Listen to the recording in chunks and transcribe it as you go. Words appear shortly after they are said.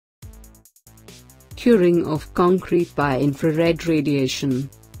Curing of concrete by infrared radiation.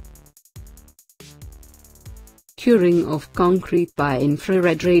 Curing of concrete by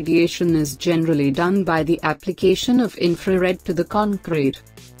infrared radiation is generally done by the application of infrared to the concrete.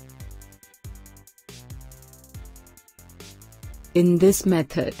 In this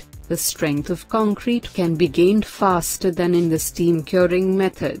method, the strength of concrete can be gained faster than in the steam curing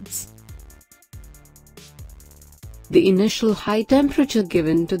methods. The initial high temperature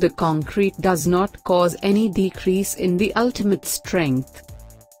given to the concrete does not cause any decrease in the ultimate strength.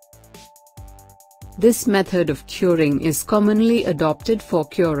 This method of curing is commonly adopted for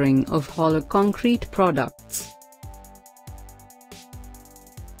curing of hollow concrete products.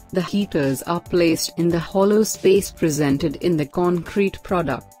 The heaters are placed in the hollow space presented in the concrete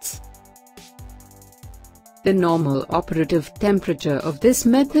products. The normal operative temperature of this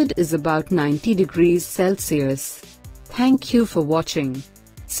method is about 90 degrees Celsius. Thank you for watching.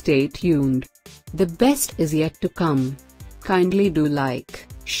 Stay tuned. The best is yet to come. Kindly do like,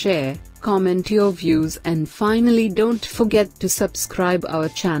 share, comment your views and finally don't forget to subscribe our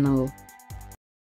channel.